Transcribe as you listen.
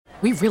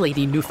We really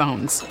need new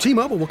phones.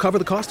 T-Mobile will cover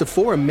the cost of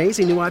 4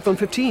 amazing new iPhone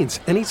 15s,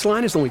 and each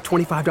line is only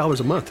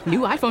 $25 a month. New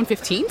iPhone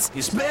 15s?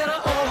 It's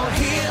better over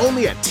here.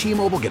 Only at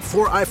T-Mobile, get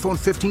 4 iPhone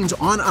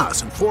 15s on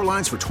us and 4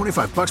 lines for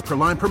 $25 per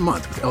line per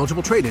month with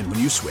eligible trade-in when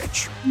you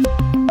switch.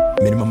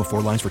 Minimum of 4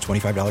 lines for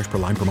 $25 per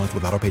line per month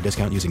with autopay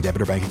discount using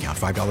debit or bank account.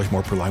 $5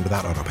 more per line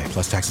without autopay,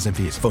 plus taxes and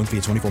fees. Phone fee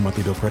at 24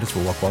 monthly bill credits for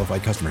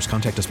well-qualified customers.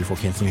 Contact us before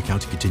canceling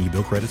account to continue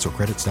bill credits or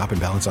credit stop and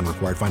balance on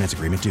required finance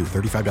agreement due.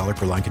 $35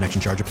 per line connection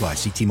charge applies.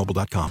 See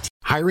T-Mobile.com.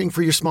 Hiring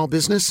for your small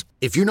business?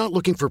 If you're not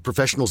looking for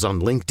professionals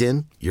on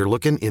LinkedIn, you're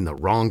looking in the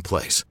wrong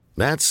place.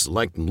 That's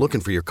like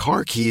looking for your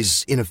car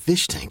keys in a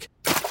fish tank.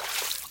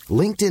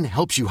 LinkedIn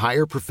helps you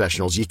hire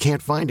professionals you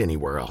can't find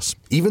anywhere else,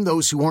 even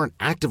those who aren't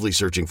actively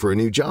searching for a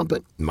new job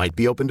but might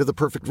be open to the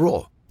perfect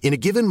role. In a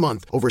given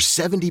month, over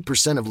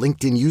 70% of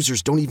LinkedIn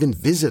users don't even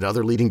visit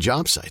other leading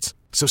job sites.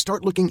 So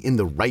start looking in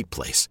the right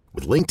place.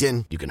 With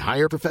LinkedIn, you can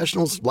hire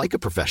professionals like a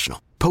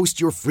professional.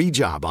 Post your free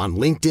job on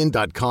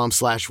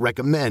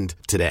linkedin.com/recommend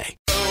today.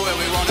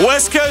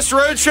 West Coast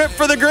road trip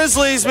for the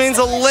Grizzlies means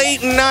a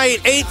late night,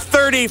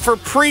 8:30 for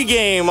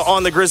pregame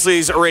on the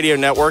Grizzlies radio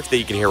network that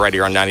you can hear right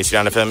here on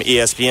 97 FM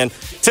ESPN.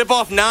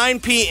 Tip-off 9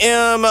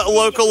 p.m.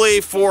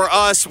 locally for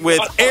us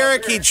with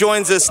Eric. He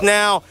joins us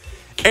now.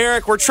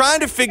 Eric, we're trying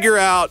to figure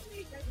out,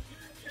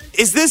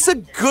 is this a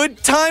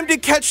good time to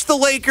catch the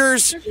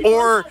Lakers?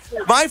 Or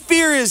my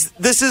fear is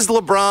this is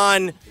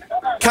LeBron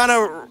kind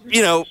of,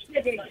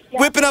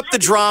 whipping up the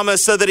drama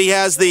so that he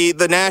has the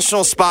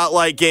national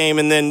spotlight game,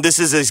 and then this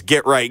is his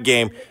get-right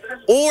game.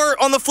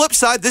 Or, on the flip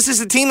side, this is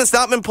a team that's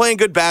not been playing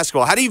good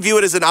basketball. How do you view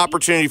it as an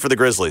opportunity for the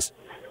Grizzlies?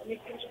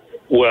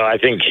 Well, I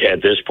think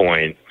at this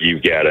point,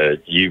 you've got to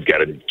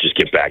just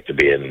get back to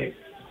being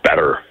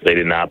better. They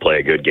did not play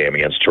a good game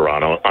against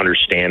Toronto.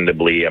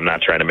 Understandably, I'm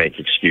not trying to make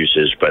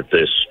excuses, but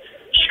this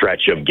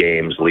stretch of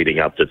games leading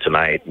up to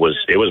tonight was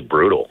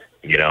brutal.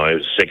 It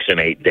was 6 and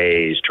 8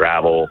 days,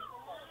 travel,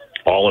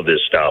 all of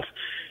this stuff.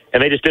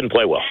 And they just didn't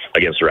play well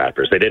against the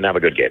Raptors. They didn't have a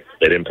good game.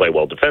 They didn't play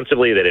well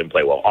defensively. They didn't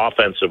play well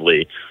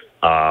offensively.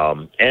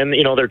 And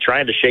they're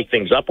trying to shake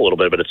things up a little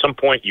bit. But at some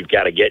point, you've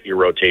got to get your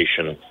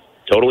rotation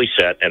totally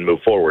set and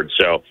move forward.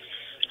 So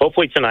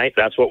hopefully tonight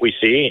that's what we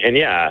see. And,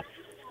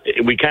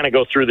 we kind of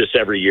go through this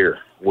every year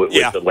with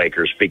the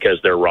Lakers because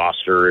their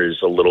roster is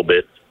a little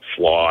bit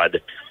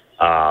flawed.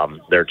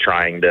 They're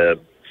trying to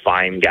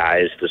find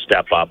guys to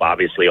step up.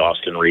 Obviously,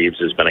 Austin Reeves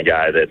has been a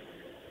guy that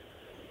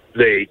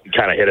they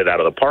kind of hit it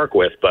out of the park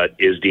with, but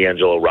is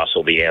D'Angelo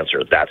Russell the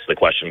answer? That's the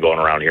question going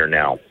around here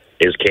now.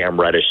 Is Cam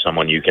Reddish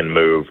someone you can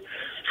move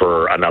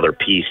for another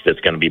piece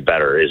that's going to be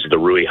better? Is the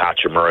Rui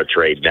Hachimura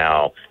trade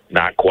now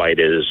not quite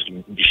as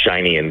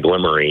shiny and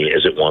glimmery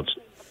as it once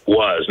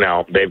was?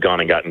 Now, they've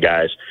gone and gotten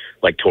guys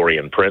like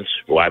Taurean Prince,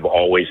 who I've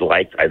always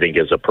liked, I think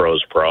is a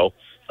pro's pro,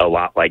 a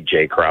lot like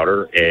Jay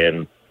Crowder,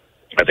 and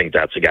I think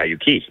that's a guy you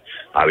keep.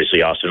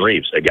 Obviously, Austin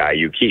Reeves, a guy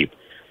you keep.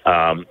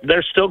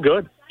 They're still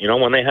good.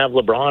 When they have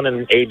LeBron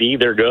and AD,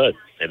 they're good.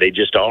 They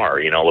just are.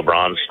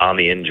 LeBron's on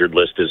the injured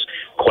list, is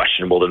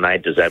questionable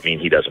tonight. Does that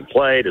mean he doesn't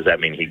play? Does that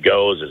mean he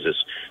goes? Is this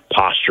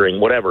posturing?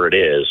 Whatever it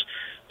is.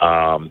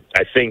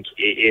 I think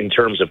in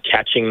terms of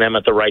catching them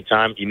at the right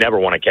time, you never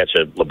want to catch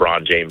a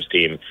LeBron James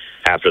team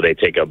after they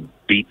take a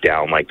beat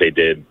down like they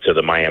did to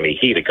the Miami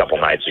Heat a couple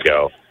nights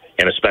ago,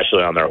 and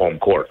especially on their home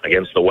court.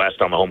 Against the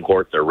West on the home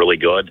court, they're really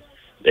good.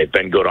 They've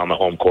been good on the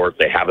home court.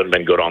 They haven't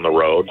been good on the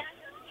road.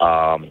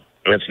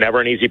 And it's never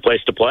an easy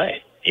place to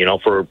play,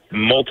 for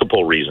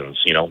multiple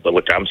reasons. But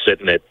look, I'm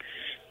sitting at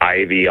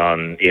Ivy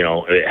on,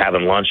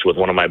 having lunch with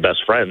one of my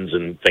best friends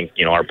and think,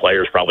 our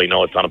players probably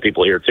know a ton of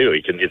people here too.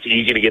 It's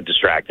easy to get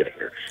distracted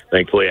here.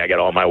 Thankfully, I got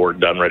all my work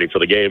done ready for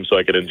the game so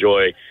I could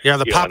enjoy. Yeah,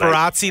 the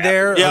paparazzi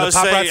there? Yeah, the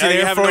paparazzi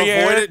there for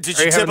you? Did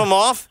you tip them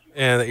off?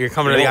 Yeah, that you're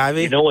coming to the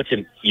Ivy? You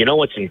know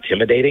what's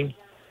intimidating?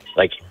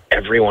 Like,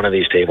 every one of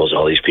these tables,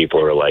 all these people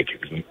are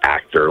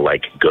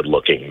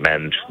good-looking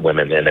men,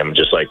 women, and I'm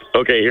just like,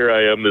 okay, here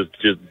I am, this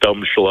just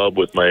dumb schlub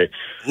with my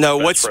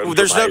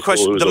there's no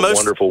question. Who's a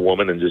wonderful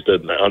woman and just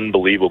an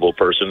unbelievable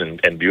person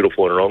and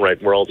beautiful in her own right.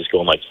 And we're all just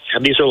going like,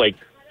 these are like,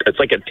 it's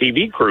like a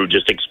TV crew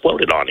just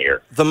exploded on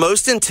here. The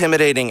most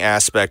intimidating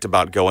aspect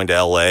about going to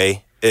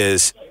L.A.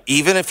 is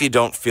even if you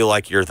don't feel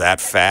like you're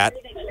that fat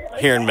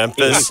here in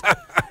Memphis,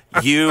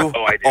 you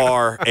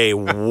are a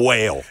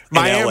whale.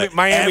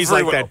 Miami's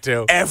like that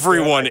too.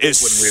 Everyone is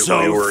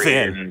so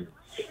thin.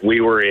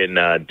 We were in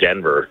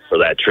Denver for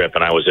that trip,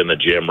 and I was in the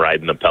gym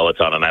riding the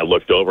Peloton, and I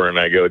looked over and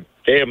I go,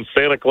 damn,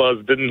 Santa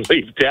Claus didn't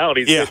leave town.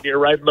 He's sitting here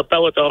riding the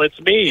Peloton. It's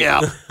me.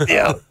 Yeah.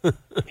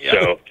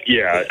 So,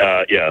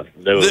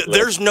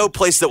 there's no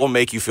place that will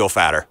make you feel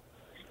fatter.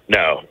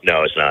 No,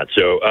 it's not.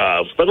 So,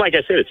 but like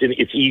I said,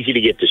 it's easy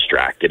to get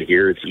distracted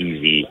here. It's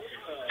easy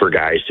for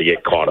guys to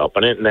get caught up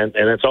in it, and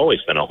it's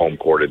always been a home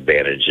court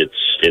advantage.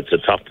 It's a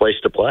tough place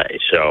to play.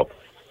 So,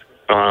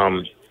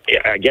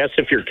 I guess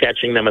if you're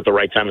catching them at the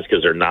right time, it's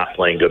because they're not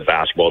playing good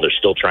basketball. They're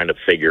still trying to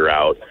figure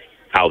out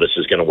how this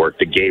is going to work.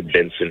 The Gabe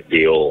Vincent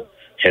deal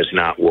has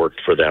not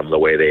worked for them the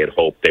way they had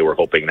hoped. They were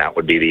hoping that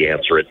would be the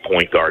answer at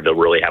point guard, to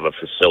really have a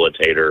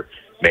facilitator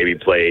maybe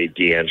play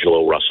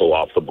D'Angelo Russell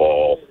off the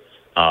ball,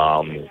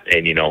 and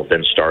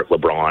then start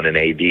LeBron and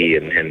AD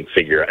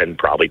and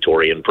probably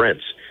Taurean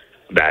Prince.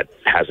 That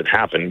hasn't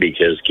happened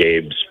because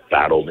Gabe's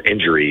battled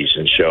injuries,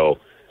 and so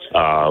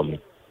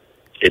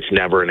it's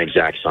never an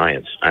exact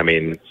science. I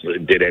mean,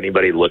 did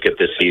anybody look at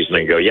this season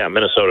and go, yeah,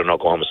 Minnesota and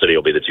Oklahoma City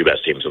will be the two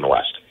best teams in the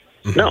West?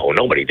 Mm-hmm. No,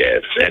 nobody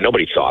did, and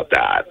nobody thought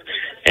that.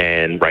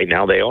 And right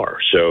now they are.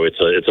 So it's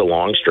a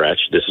long stretch.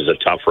 This is a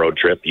tough road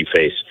trip. You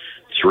face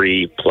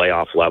 3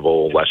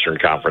 playoff-level Western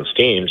Conference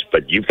teams,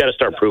 but you've got to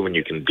start proving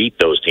you can beat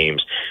those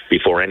teams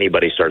before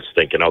anybody starts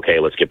thinking, okay,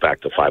 let's get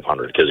back to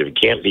 500. Because if you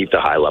can't beat the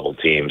high-level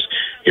teams,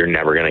 you're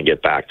never going to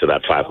get back to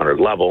that 500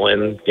 level.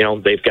 And,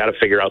 they've got to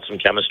figure out some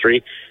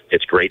chemistry.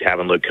 It's great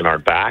having Luke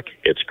Kennard back.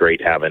 It's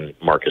great having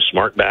Marcus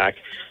Smart back.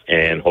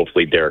 And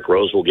hopefully Derrick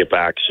Rose will get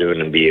back soon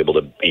and be able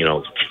to,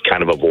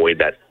 kind of avoid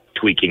that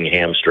tweaking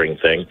hamstring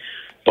thing.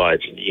 But,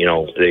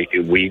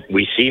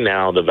 we see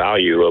now the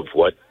value of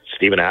what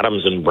Steven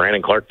Adams and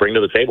Brandon Clark bring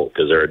to the table,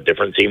 because they're a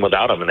different team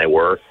without them, and they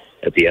were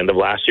at the end of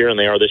last year, and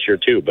they are this year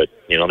too. But,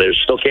 they're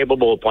still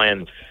capable of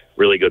playing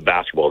really good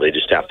basketball. They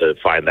just have to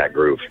find that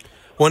groove.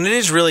 Well, and it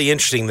is really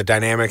interesting, the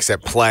dynamics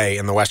at play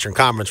in the Western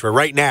Conference, where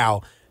right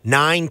now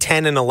 9,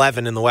 10, and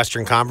 11 in the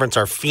Western Conference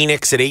are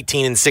Phoenix at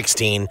 18 and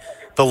 16,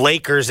 the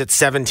Lakers at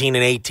 17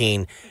 and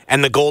 18,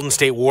 and the Golden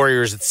State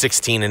Warriors at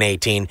 16 and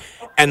 18.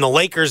 And the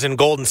Lakers and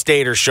Golden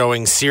State are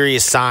showing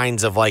serious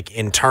signs of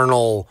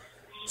internal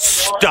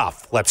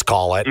stuff, let's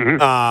call it.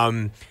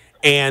 Mm-hmm.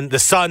 And the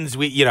Suns,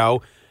 we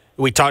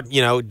talked,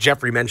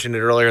 Jeffrey mentioned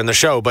it earlier in the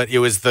show, but it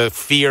was the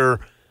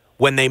fear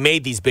when they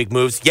made these big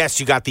moves. Yes,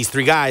 you got these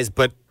 3 guys,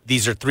 but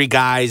these are 3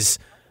 guys,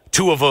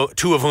 two of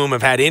whom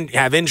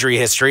have injury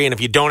history, and if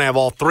you don't have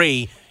all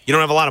 3, you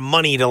don't have a lot of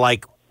money to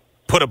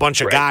put a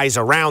bunch of guys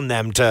around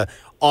them to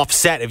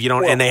offset if you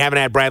don't. And they haven't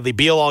had Bradley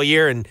Beal all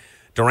year, and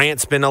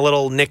Durant's been a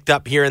little nicked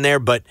up here and there,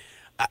 but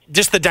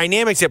just the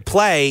dynamics at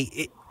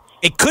play.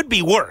 It could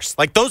be worse.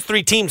 Those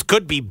 3 teams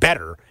could be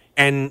better,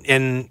 and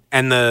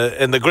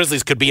the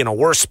Grizzlies could be in a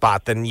worse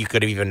spot than you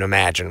could even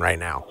imagine right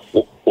now.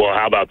 Well,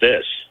 how about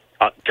this?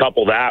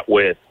 Couple that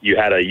with you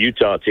had a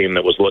Utah team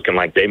that was looking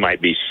like they might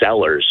be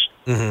sellers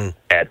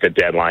at the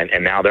deadline,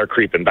 and now they're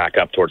creeping back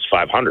up towards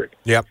 500.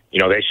 Yep.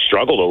 They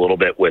struggled a little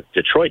bit with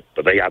Detroit,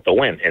 but they got the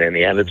win, and in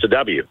the end, it's a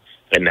W.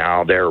 And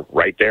now they're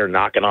right there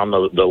knocking on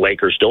the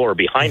Lakers' door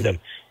behind them,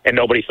 and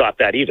nobody thought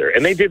that either.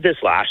 And they did this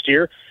last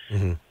year.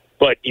 Mm-hmm.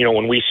 But,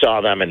 when we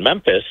saw them in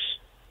Memphis,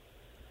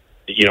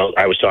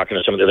 I was talking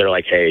to somebody, they're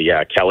like, hey,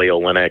 yeah, Kelly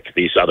Olynyk,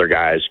 these other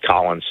guys,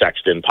 Colin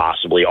Sexton,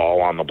 possibly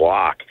all on the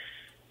block.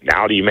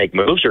 Now do you make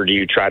moves, or do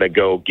you try to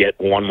go get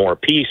one more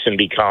piece and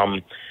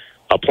become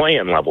a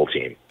play-in level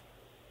team?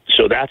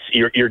 So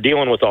you're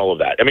dealing with all of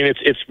that. I mean,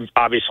 it's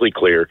obviously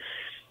clear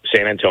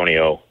San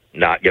Antonio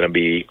not going to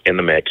be in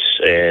the mix,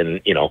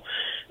 and,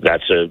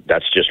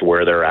 that's just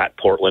where they're at.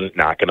 Portland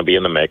not going to be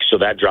in the mix, so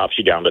that drops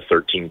you down to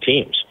 13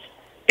 teams.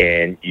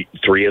 And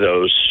 3 of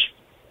those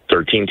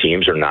 13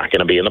 teams are not going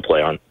to be in the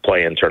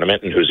play-in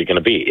tournament. And who's it going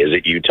to be? Is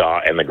it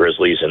Utah and the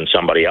Grizzlies and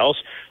somebody else?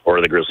 Or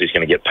are the Grizzlies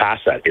going to get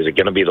past that? Is it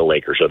going to be the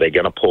Lakers? Are they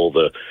going to pull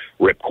the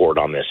ripcord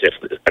on this? If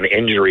an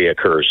injury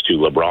occurs to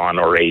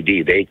LeBron or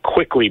AD, they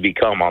quickly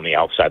become on the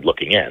outside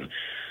looking in.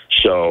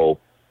 So,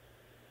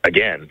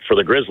 again, for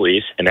the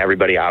Grizzlies, and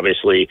everybody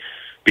obviously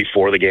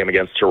before the game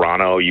against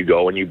Toronto, you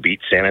go and you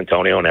beat San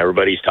Antonio, and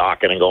everybody's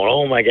talking and going,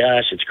 oh, my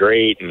gosh, it's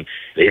great. And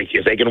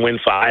if they can win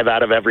 5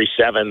 out of every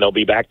 7, they'll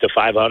be back to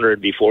 500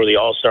 before the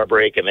All-Star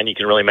break, and then you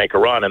can really make a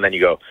run. And then you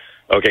go,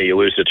 okay, you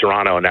lose to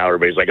Toronto, and now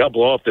everybody's like, oh,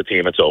 blow up the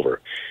team, it's over.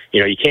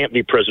 You can't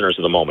be prisoners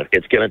of the moment.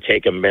 It's going to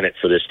take a minute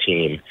for this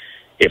team.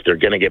 If they're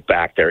going to get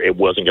back there, it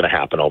wasn't going to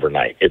happen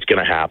overnight. It's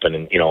going to happen,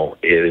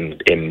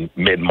 in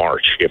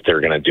mid-March if they're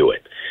going to do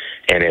it.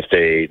 And if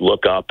they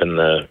look up in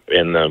the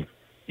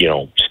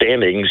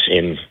standings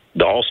in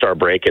the All-Star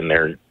break and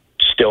they're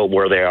still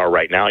where they are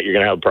right now, you're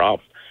going to have a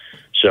problem.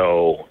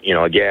 So,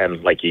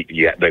 again, like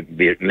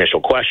the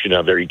initial question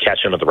of, are you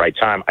catching at the right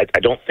time? I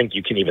don't think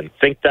you can even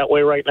think that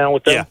way right now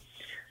with them. Yeah.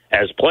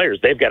 As players,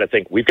 they've got to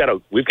think we've got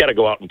to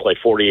go out and play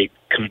 48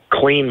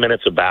 clean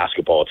minutes of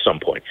basketball at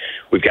some point.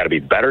 We've got to be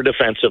better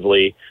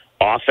defensively.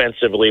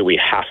 Offensively, we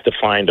have to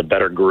find a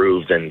better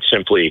groove than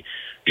simply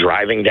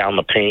driving down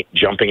the paint,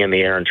 jumping in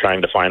the air, and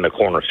trying to find the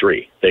corner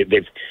 3.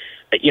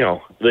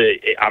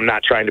 I'm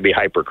not trying to be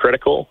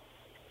hypercritical,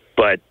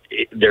 but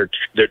there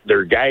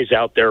are guys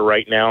out there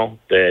right now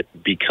that,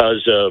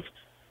 because of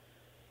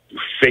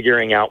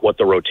figuring out what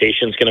the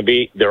rotation's going to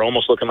be, they're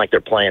almost looking like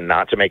they're playing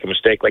not to make a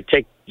mistake. Like,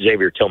 take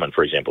Xavier Tillman,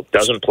 for example.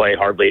 Doesn't play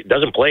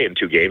in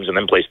 2 games and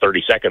then plays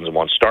 30 seconds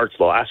and starts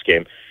the last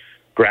game,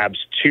 grabs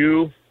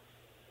 2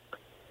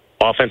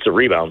 offensive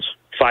rebounds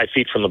 5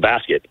 feet from the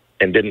basket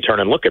and didn't turn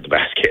and look at the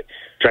basket.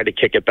 Tried to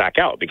kick it back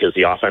out because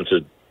the offense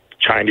is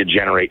trying to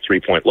generate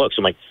 3-point looks.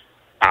 I'm like,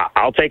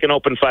 I'll take an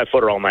open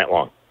 5-footer all night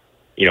long.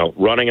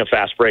 Running a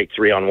fast break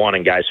 3-on-1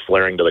 and guys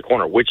flaring to the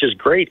corner, which is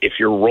great if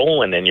you're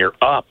rolling and you're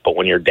up. But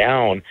when you're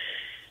down,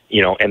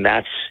 And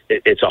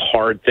it's a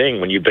hard thing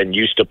when you've been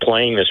used to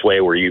playing this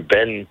way, where you've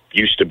been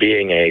used to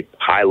being a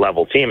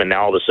high-level team, and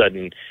now all of a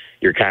sudden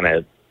you're kind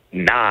of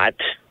not,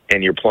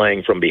 and you're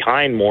playing from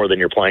behind more than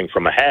you're playing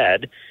from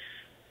ahead.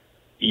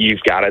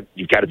 You've got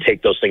to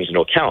take those things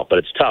into account, but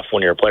it's tough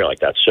when you're a player like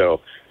that.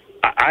 So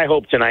I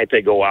hope tonight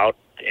they go out,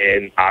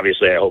 and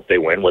obviously I hope they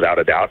win without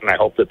a doubt, and I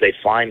hope that they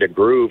find a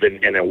groove,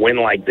 and a win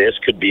like this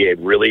could be a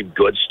really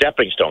good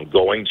stepping stone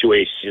going to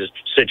a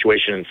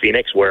situation in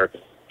Phoenix where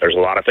there's a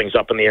lot of things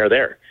up in the air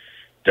there.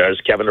 Does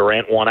Kevin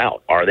Durant want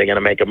out? Are they going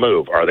to make a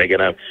move? Are they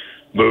going to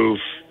move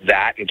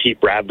that and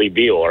keep Bradley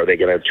Beal? Are they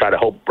going to try to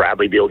hope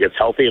Bradley Beal gets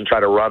healthy and try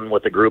to run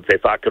with the group they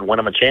thought could win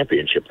them a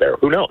championship there?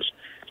 Who knows?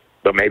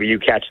 But maybe you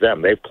catch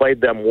them. They've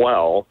played them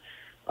well.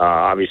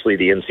 Obviously,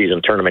 the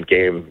in-season tournament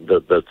game,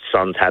 the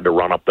Suns had to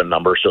run up the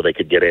number so they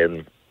could get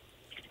in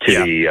to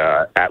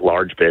the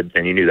at-large bid,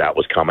 and you knew that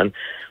was coming.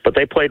 But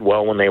they played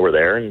well when they were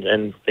there,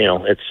 and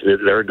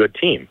they're a good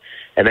team.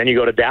 And then you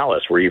go to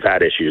Dallas, where you've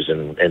had issues,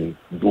 and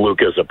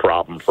Luka's a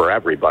problem for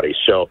everybody.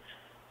 So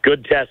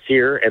good test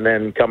here, and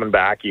then coming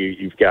back,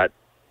 you've got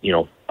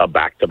a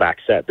back-to-back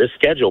set. This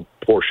schedule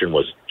portion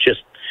was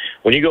just,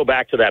 when you go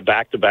back to that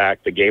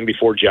back-to-back, the game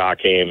before Ja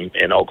came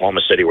in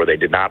Oklahoma City, where they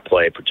did not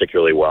play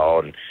particularly well,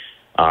 and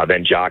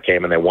then Ja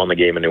came and they won the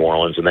game in New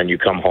Orleans, and then you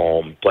come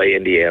home, play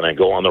Indiana,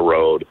 go on the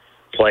road,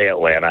 play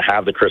Atlanta,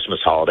 have the Christmas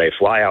holiday,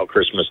 fly out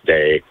Christmas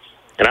Day.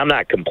 And I'm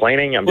not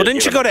complaining.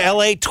 Didn't you go to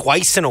L.A.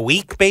 twice in a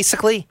week,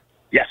 basically?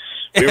 Yes.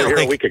 We were here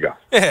a week ago.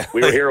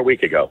 We were here a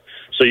week ago.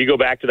 So you go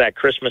back to that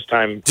Christmas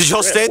time. Did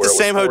y'all stay at the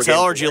same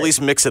hotel, or did you at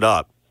least mix it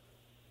up?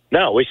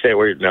 No, we're staying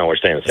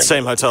in the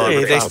same hotel.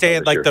 They stay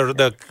at like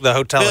the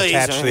hotel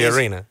attached to the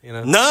arena.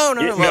 No,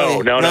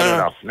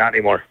 not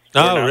anymore.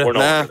 Oh, we're really? no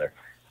longer there.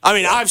 I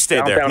mean, I've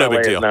stayed there. No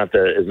big deal.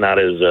 Is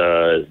not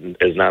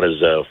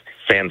as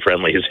fan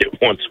friendly as it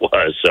once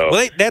was. So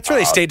that's where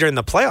they stayed during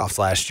the playoffs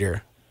last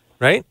year,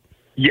 right?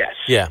 Yes.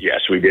 Yeah. Yes,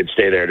 we did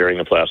stay there during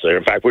the playoffs.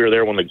 In fact, we were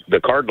there when the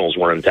Cardinals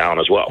were in town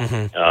as well.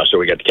 Mm-hmm. So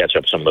we got to catch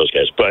up with some of those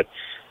guys. But,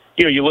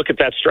 you look at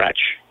that stretch,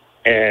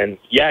 and,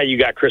 you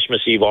got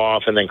Christmas Eve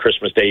off, and then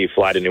Christmas Day you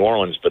fly to New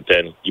Orleans, but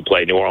then you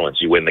play New Orleans,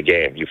 you win the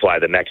game. You fly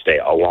the next day,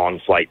 a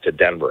long flight to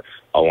Denver,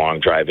 a long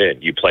drive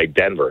in. You play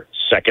Denver.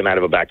 Second night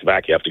of a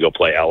back-to-back, you have to go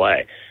play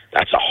L.A.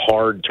 That's a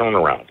hard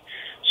turnaround.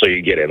 So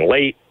you get in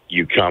late.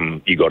 You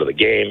go to the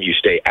game, you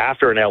stay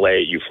after in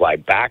L.A., you fly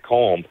back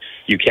home,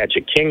 you catch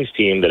a Kings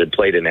team that had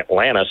played in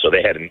Atlanta, so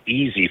they had an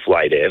easy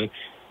flight in.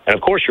 And,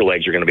 of course, your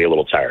legs are going to be a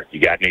little tired. You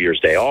got New Year's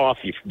Day off,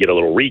 you get a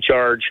little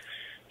recharge,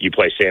 you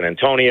play San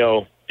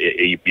Antonio,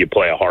 you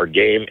play a hard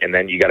game, and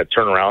then you got to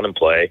turn around and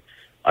play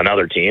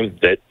another team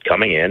that,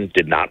 coming in,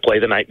 did not play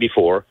the night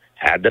before,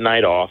 had the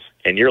night off,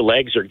 and your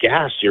legs are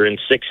gassed. You're in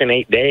 6 and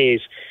 8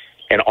 days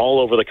and all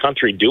over the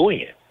country doing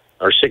it,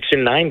 or 6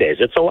 and 9 days.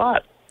 It's a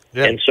lot.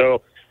 Yeah. And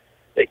so,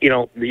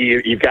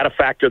 you've got to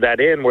factor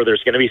that in, where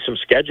there's going to be some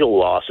schedule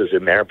losses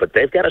in there, but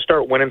they've got to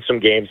start winning some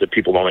games that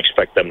people don't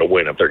expect them to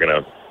win if they're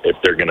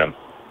going to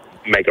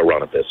make a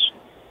run at this.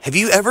 Have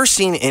you ever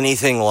seen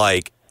anything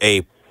like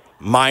a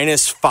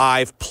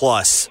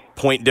 -5+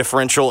 point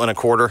differential in a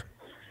quarter?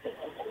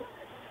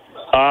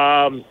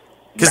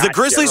 Because the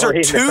Grizzlies are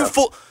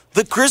full.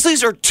 The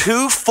Grizzlies are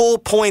 2 full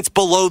points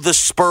below the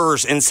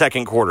Spurs in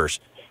second quarters.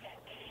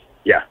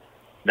 Yeah.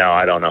 No,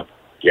 I don't know.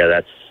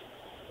 Yeah,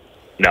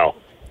 no.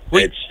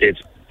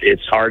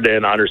 It's hard to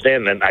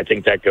understand, and I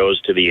think that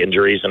goes to the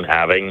injuries and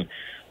having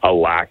a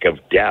lack of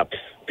depth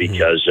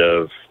because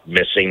of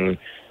missing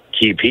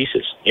key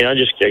pieces.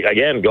 Just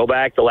again, go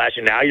back to last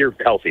year. Now you're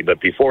healthy, but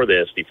before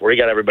you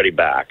got everybody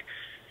back,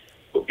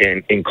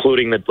 and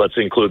let's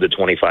include the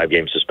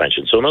 25-game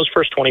suspension. So in those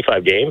first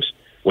 25 games,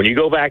 when you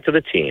go back to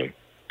the team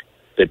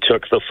that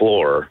took the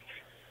floor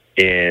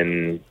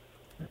in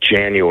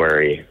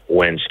January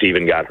when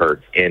Steven got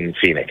hurt in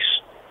Phoenix,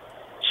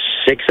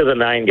 6 of the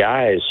 9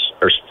 guys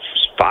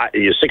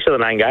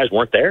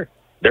weren't there.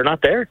 They're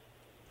not there.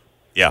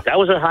 Yeah. That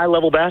was a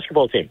high-level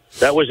basketball team.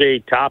 That was a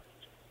top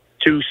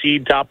 2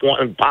 seed, top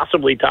 1, and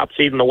possibly top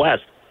seed in the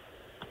West.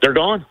 They're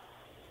gone.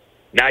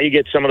 Now you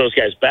get some of those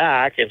guys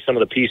back and some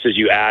of the pieces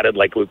you added,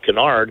 like Luke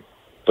Kennard,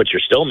 but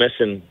you're still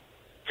missing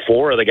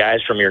 4 of the guys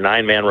from your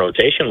 9-man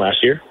rotation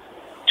last year.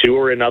 2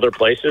 are in other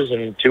places,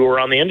 and 2 are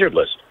on the injured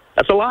list.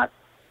 That's a lot.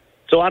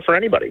 It's a lot for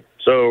anybody.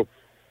 So,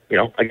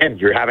 again,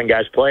 you're having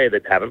guys play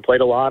that haven't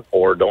played a lot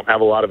or don't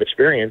have a lot of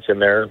experience,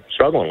 and they're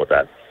struggling with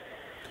that.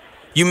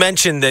 You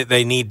mentioned that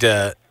they need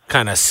to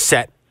kind of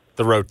set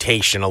the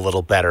rotation a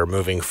little better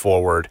moving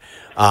forward.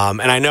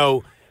 And I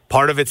know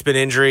part of it's been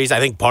injuries. I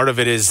think part of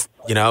it is,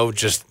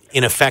 just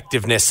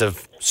ineffectiveness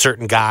of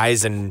certain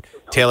guys, and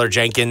Taylor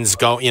Jenkins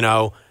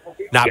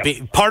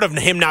part of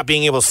him not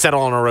being able to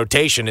settle on a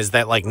rotation is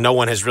that, like, no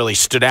one has really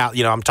stood out.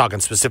 I'm talking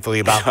specifically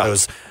about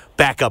those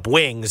backup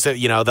wings.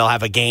 They'll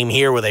have a game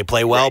here where they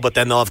play well, but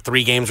then they'll have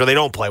 3 games where they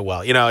don't play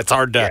well. It's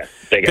hard to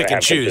pick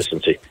and choose.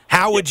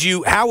 How would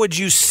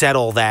you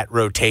settle that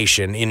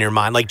rotation in your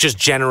mind? Like, just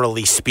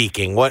generally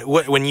speaking,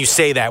 what when you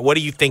say that, what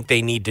do you think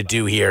they need to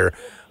do here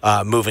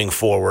moving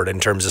forward in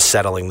terms of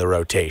settling the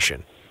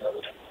rotation?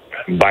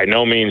 by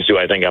no means do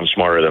I think I'm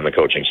smarter than the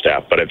coaching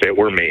staff, but if it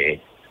were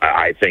me,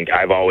 I think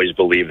I've always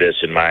believed this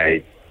in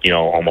my,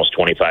 almost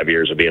 25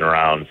 years of being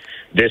around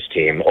this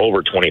team,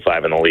 over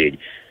 25 in the league.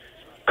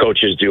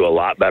 Coaches do a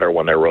lot better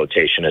when their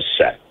rotation is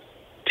set.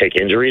 Take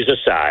injuries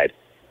aside,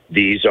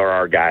 these are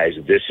our guys.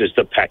 This is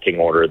the pecking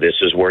order. This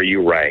is where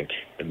you rank.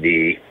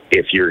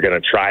 If you're going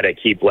to try to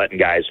keep letting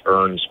guys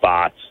earn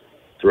spots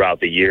throughout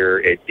the year,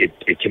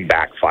 it can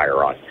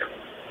backfire on you.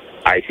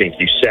 I think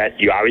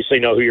you obviously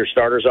know who your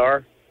starters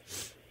are,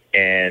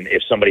 and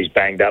if somebody's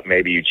banged up,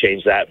 maybe you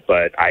change that,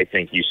 but I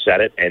think you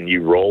set it and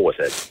you roll with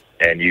it.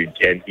 And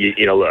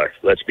look,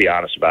 let's be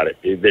honest about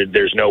it.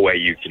 There's no way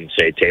you can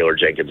say Taylor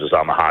Jenkins is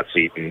on the hot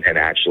seat and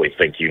actually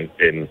think you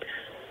and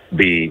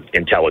be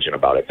intelligent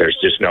about it. There's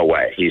just no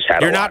way. He's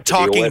had. You're not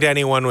talking to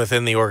anyone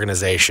within the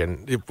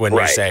organization when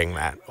you're saying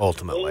that.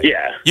 Ultimately,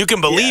 yeah, you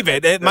can believe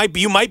it. It might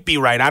be. You might be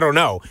right. I don't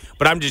know,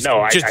 but I'm just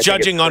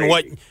judging on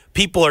what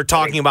people are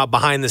talking about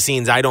behind the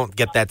scenes. I don't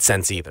get that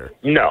sense either.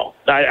 No,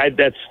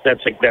 that's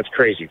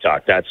crazy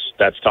talk.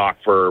 That's talk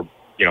for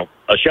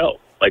a show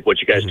like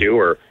what you guys do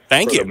or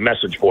the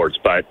message boards.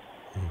 But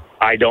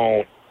I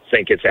don't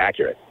think it's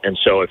accurate. And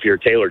so if you're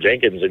Taylor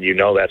Jenkins and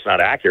that's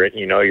not accurate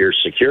and you're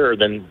secure,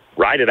 then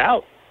ride it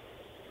out.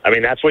 I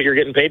mean, that's what you're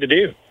getting paid to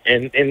do.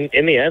 And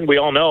in the end, we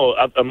all know,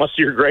 unless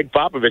you're Greg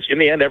Popovich, in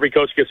the end, every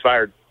coach gets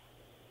fired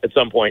at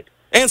some point.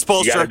 And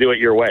Spoelstra. You got to do it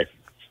your way.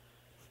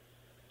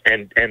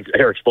 And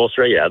Eric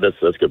Spoelstra, yeah, that's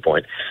a good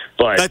point.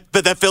 But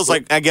that feels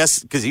like, I guess,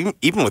 because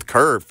even with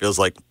Kerr, feels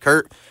like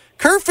Kerr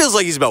feels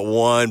like he's about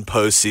one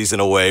postseason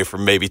away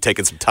from maybe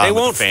taking some time. They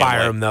won't with the family.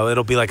 fire him though.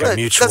 It'll be like a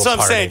mutual. That's what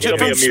I'm saying. It'll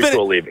be a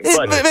mutual leaving.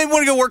 Maybe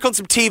want to go work on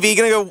some TV.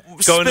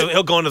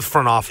 He'll go into the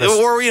front office.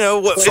 Or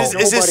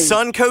is his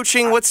son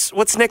coaching?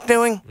 What's Nick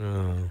doing?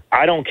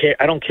 I don't care.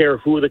 I don't care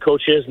who the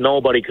coach is.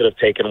 Nobody could have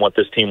taken what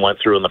this team went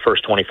through in the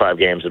first 25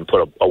 games and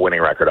put a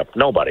winning record up.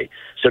 Nobody.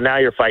 So now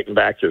you're fighting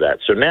back through that.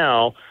 So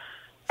now.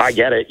 I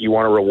get it. You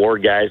want to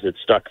reward guys that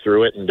stuck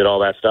through it and did all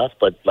that stuff,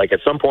 but at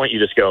some point you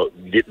just go,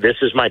 "This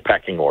is my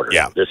pecking order.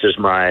 Yeah. This is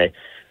my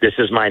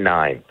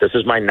 9. This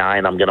is my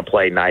 9. I'm going to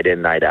play night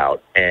in, night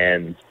out."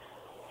 And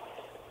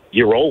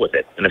you roll with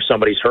it. And if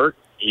somebody's hurt,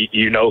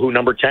 you know who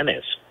number 10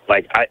 is.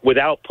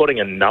 Without putting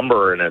a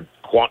number and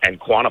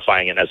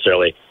quantifying it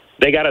necessarily,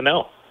 they got to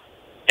know.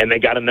 And they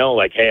got to know,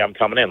 hey, I'm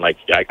coming in.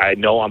 I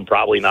know I'm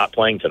probably not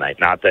playing tonight.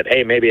 Not that,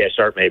 hey, maybe I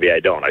start, maybe I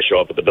don't. I show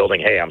up at the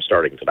building, hey, I'm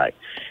starting tonight.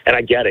 And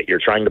I get it.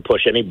 You're trying to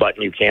push any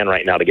button you can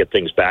right now to get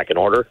things back in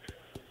order.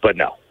 But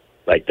no,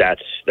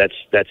 that's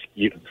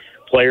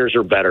players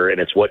are better,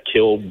 and it's what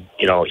killed,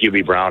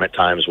 Hubie Brown at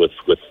times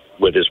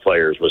with his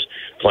players was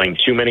playing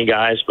too many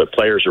guys. But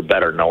players are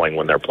better knowing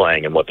when they're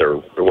playing and what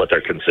their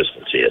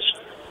consistency is.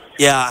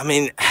 Yeah, I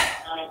mean.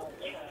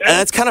 And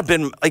that's kind of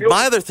been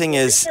my other thing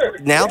is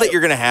now that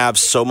you're going to have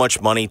so much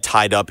money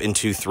tied up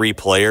into 3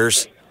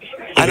 players.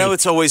 I know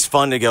it's always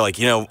fun to go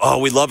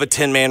we love a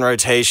 10-man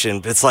rotation,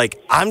 but it's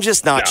I'm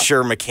just not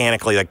sure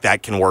mechanically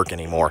that can work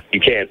anymore. You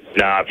can't.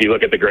 No, if you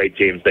look at the great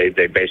teams, they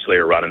basically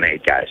are running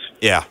 8 guys.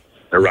 Yeah.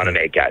 They're running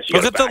 8 guys.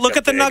 Look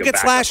at the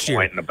Nuggets last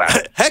year.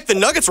 Heck, the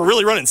Nuggets were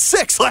really running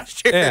 6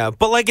 last year. Yeah,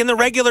 but in the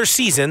regular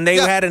season, they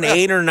had an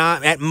 8 or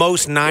not at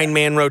most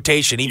 9-man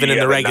rotation, even in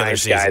the regular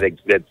season. Guy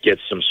that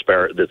gets some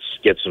spare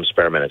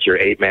minutes. Your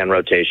 8-man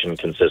rotation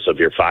consists of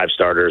your 5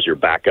 starters, your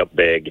backup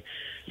big,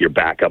 your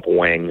backup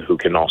wing, who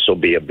can also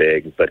be a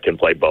big but can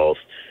play both,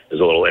 is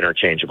a little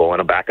interchangeable,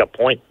 and a backup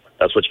point.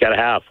 That's what you got to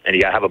have, and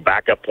you got to have a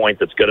backup point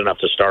that's good enough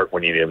to start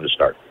when you need him to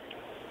start.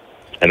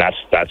 And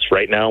that's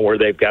right now where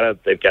they've got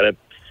to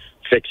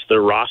fix the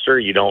roster.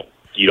 You don't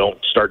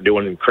start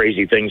doing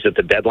crazy things at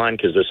the deadline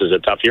because this is a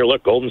tough year.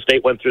 Look, Golden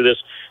State went through this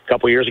a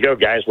couple years ago.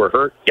 Guys were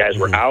hurt. Guys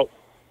were out.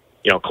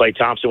 Klay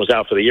Thompson was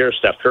out for the year.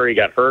 Steph Curry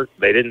got hurt.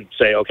 They didn't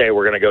say, okay,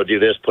 we're going to go do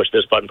this, push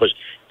this button, push.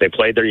 They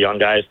played their young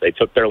guys. They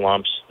took their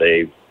lumps.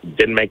 They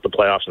didn't make the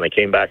playoffs, and they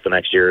came back the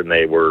next year, and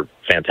they were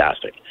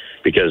fantastic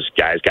because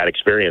guys got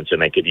experience,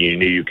 and you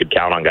knew you could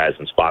count on guys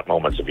in spot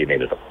moments if you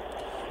needed them.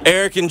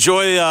 Eric,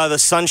 enjoy the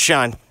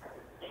sunshine.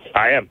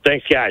 I am.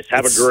 Thanks, guys.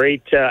 Have a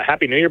great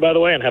Happy New Year, by the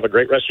way, and have a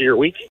great rest of your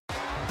week.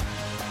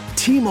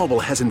 T-Mobile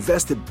has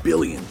invested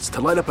billions to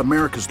light up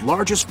America's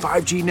largest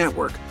 5G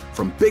network,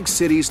 from big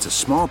cities to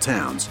small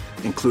towns,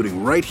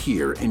 including right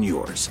here in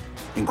yours.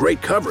 And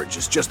great coverage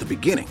is just the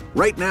beginning.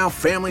 Right now,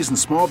 families and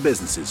small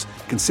businesses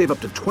can save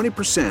up to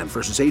 20%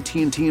 versus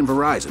AT&T and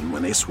Verizon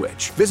when they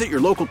switch. Visit your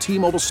local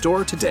T-Mobile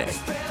store today.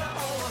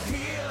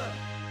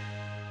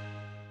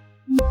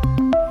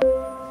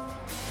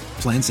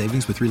 Plan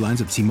savings with 3 lines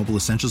of T-Mobile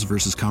Essentials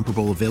versus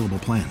comparable available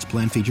plans.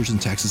 Plan features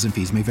and taxes and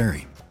fees may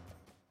vary.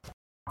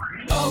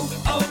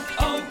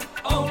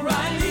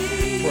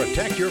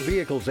 Protect your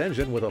vehicle's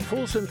engine with a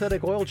full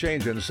synthetic oil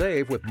change and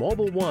save with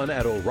Mobile One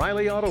at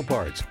O'Reilly Auto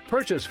Parts.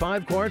 Purchase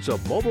 5 quarts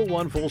of Mobile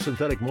One full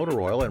synthetic motor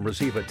oil and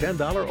receive a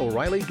 $10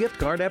 O'Reilly gift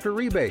card after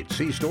rebate.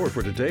 See store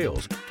for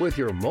details. With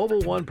your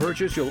Mobile One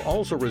purchase, you'll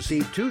also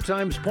receive 2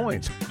 times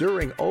points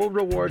during O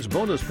Rewards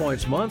Bonus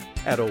Points Month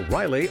at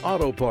O'Reilly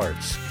Auto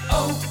Parts.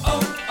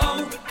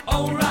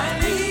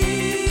 O'Reilly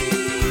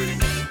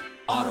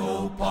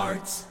Auto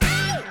Parts.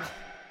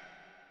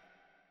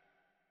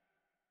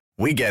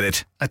 We get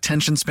it.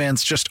 Attention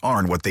spans just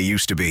aren't what they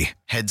used to be.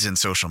 Heads in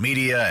social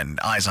media and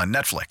eyes on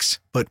Netflix.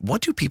 But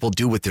what do people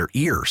do with their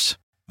ears?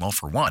 Well,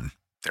 for one,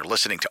 they're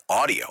listening to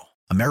audio.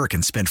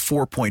 Americans spend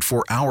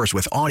 4.4 hours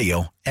with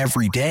audio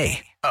every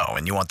day. Oh,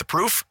 and you want the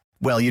proof?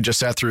 Well, you just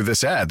sat through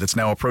this ad that's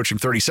now approaching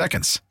 30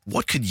 seconds.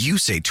 What could you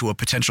say to a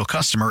potential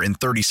customer in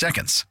 30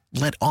 seconds?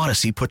 Let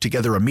Odyssey put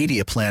together a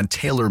media plan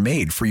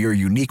tailor-made for your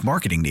unique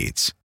marketing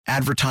needs.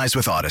 Advertise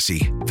with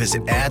Odyssey.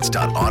 Visit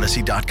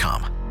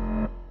ads.odyssey.com.